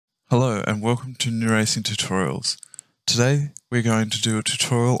Hello and welcome to New Racing Tutorials. Today we're going to do a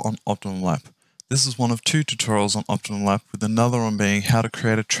tutorial on Optimum Lap. This is one of two tutorials on Optimum Lap, with another one being how to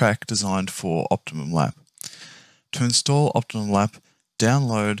create a track designed for Optimum Lap. To install Optimum Lap,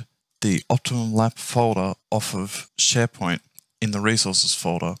 download the Optimum Lap folder off of SharePoint in the resources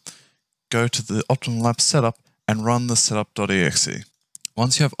folder. Go to the Optimum Lap setup and run the setup.exe.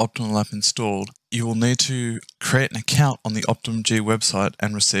 Once you have Optimum Lap installed, you will need to create an account on the Optimum G website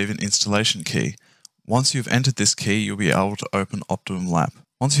and receive an installation key. Once you've entered this key, you'll be able to open Optimum Lap.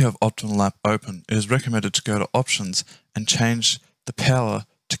 Once you have Optimum Lap open, it is recommended to go to Options and change the power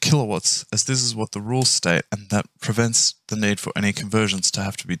to kilowatts, as this is what the rules state, and that prevents the need for any conversions to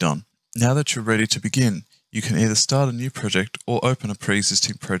have to be done. Now that you're ready to begin, you can either start a new project or open a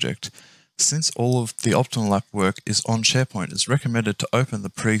pre-existing project. Since all of the Optimum Lap work is on SharePoint, it's recommended to open the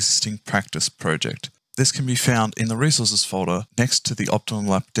pre-existing practice project. This can be found in the resources folder next to the Optimum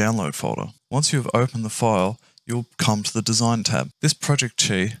Lap download folder. Once you have opened the file, you'll come to the design tab. This project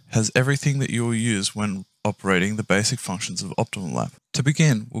tree has everything that you will use when operating the basic functions of Optimum Lap. To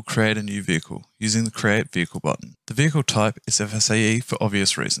begin, we'll create a new vehicle using the Create Vehicle button. The vehicle type is FSAE for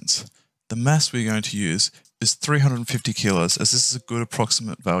obvious reasons. The mass we're going to use is 350 kilos, as this is a good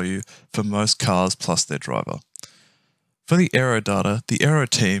approximate value for most cars plus their driver. For the aero data, the aero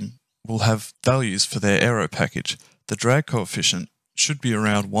team will have values for their aero package. The drag coefficient should be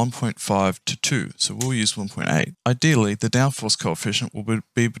around 1.5 to 2, so we'll use 1.8. Ideally, the downforce coefficient will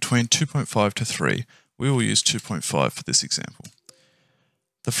be between 2.5 to 3. We will use 2.5 for this example.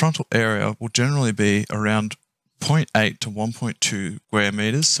 The frontal area will generally be around 0.8 to 1.2 square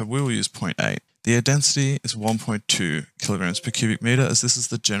meters, so we will use 0.8. The air density is 1.2 kilograms per cubic meter, as this is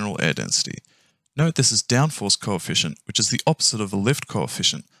the general air density. Note this is downforce coefficient, which is the opposite of a lift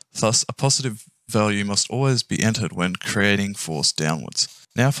coefficient. Thus, a positive value must always be entered when creating force downwards.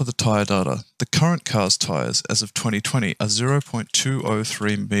 Now for the tyre data. The current car's tyres as of 2020 are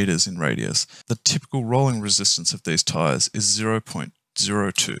 0.203 meters in radius. The typical rolling resistance of these tyres is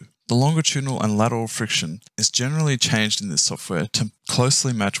 0.02. The longitudinal and lateral friction is generally changed in this software to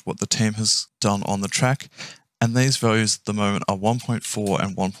closely match what the team has done on the track, and these values at the moment are 1.4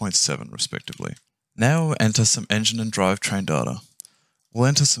 and 1.7 respectively. Now we'll enter some engine and drivetrain data. We'll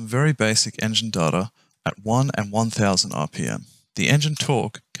enter some very basic engine data at 1 and 1000 RPM. The engine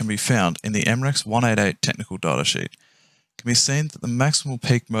torque can be found in the MREX 188 technical datasheet. It can be seen that the maximal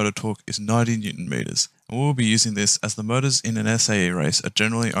peak motor torque is 90 Newton meters, and we will be using this as the motors in an SAE race are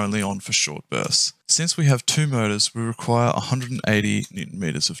generally only on for short bursts. Since we have two motors, we require 180 Newton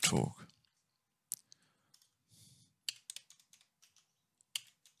meters of torque.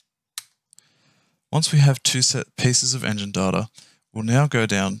 Once we have two set pieces of engine data, we'll now go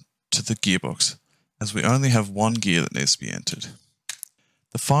down to the gearbox, as we only have one gear that needs to be entered.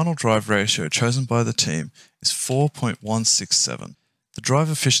 The final drive ratio chosen by the team is 4.167. The drive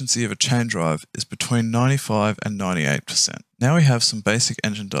efficiency of a chain drive is between 95 and 98%. Now we have some basic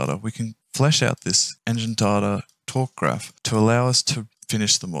engine data. We can flesh out this engine data torque graph to allow us to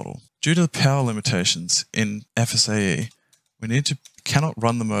finish the model. Due to the power limitations in FSAE, we cannot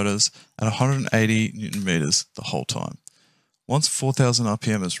run the motors at 180 Newton meters the whole time. Once 4000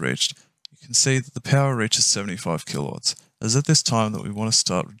 RPM is reached, you can see that the power reaches 75 kilowatts. It is at this time that we want to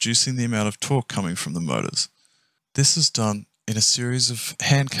start reducing the amount of torque coming from the motors. This is done in a series of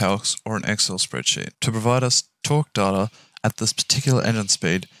hand calcs or an Excel spreadsheet to provide us torque data at this particular engine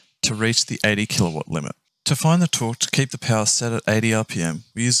speed to reach the 80 kilowatt limit. To find the torque to keep the power set at 80 RPM,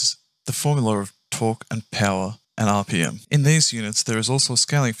 we use the formula of torque and power and RPM. In these units, there is also a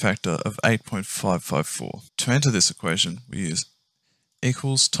scaling factor of 8.554. To enter this equation, we use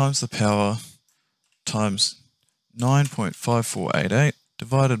equals times the power times 9.5488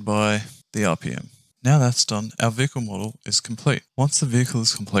 divided by the RPM. Now that's done, our vehicle model is complete. Once the vehicle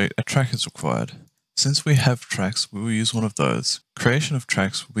is complete, a track is required. Since we have tracks, we will use one of those. Creation of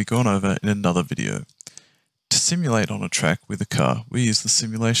tracks will be gone over in another video. To simulate on a track with a car, we use the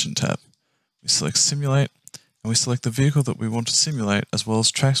Simulation tab. We select Simulate, and we select the vehicle that we want to simulate as well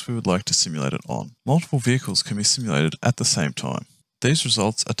as tracks we would like to simulate it on. Multiple vehicles can be simulated at the same time. These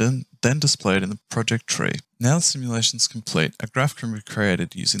results are then displayed in the project tree. Now the simulation is complete, a graph can be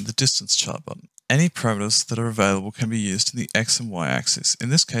created using the distance chart button. Any parameters that are available can be used in the X and Y axis. In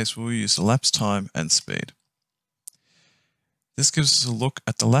this case, we will use the lapse time and speed. This gives us a look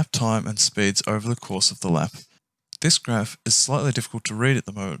at the lap time and speeds over the course of the lap. This graph is slightly difficult to read at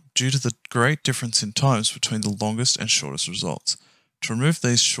the moment due to the great difference in times between the longest and shortest results. To remove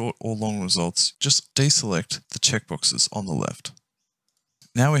these short or long results, just deselect the checkboxes on the left.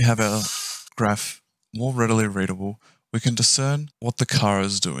 Now we have our graph more readily readable, we can discern what the car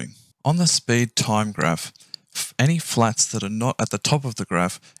is doing. On the speed time graph, any flats that are not at the top of the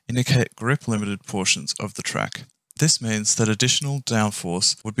graph indicate grip-limited portions of the track. This means that additional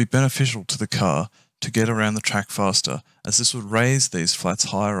downforce would be beneficial to the car to get around the track faster, as this would raise these flats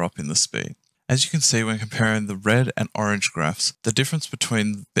higher up in the speed. As you can see when comparing the red and orange graphs, the difference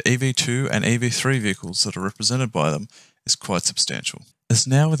between the EV2 and EV3 vehicles that are represented by them is quite substantial. As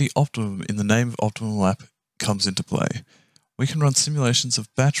now where the optimum in the name of Optimum Lap comes into play, we can run simulations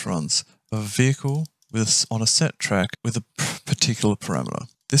of batch runs of a vehicle on a set track with a particular parameter.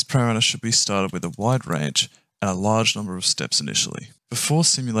 This parameter should be started with a wide range and a large number of steps initially. Before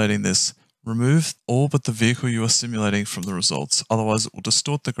simulating this, remove all but the vehicle you are simulating from the results, otherwise it will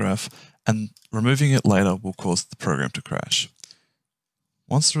distort the graph, and removing it later will cause the program to crash.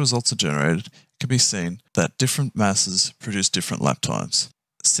 Once the results are generated, it can be seen that different masses produce different lap times.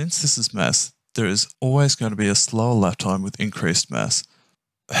 Since this is mass, there is always going to be a slower lap time with increased mass.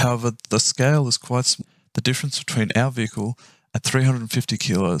 However, the scale is quite small. The difference between our vehicle at 350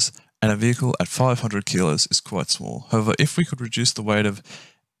 kilos and a vehicle at 500 kilos is quite small. However, if we could reduce the weight of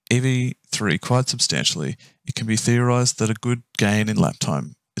EV3 quite substantially, it can be theorized that a good gain in lap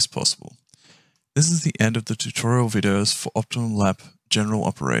time is possible. This is the end of the tutorial videos for Optimum Lap general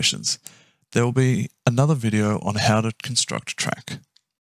operations. There will be another video on how to construct a track.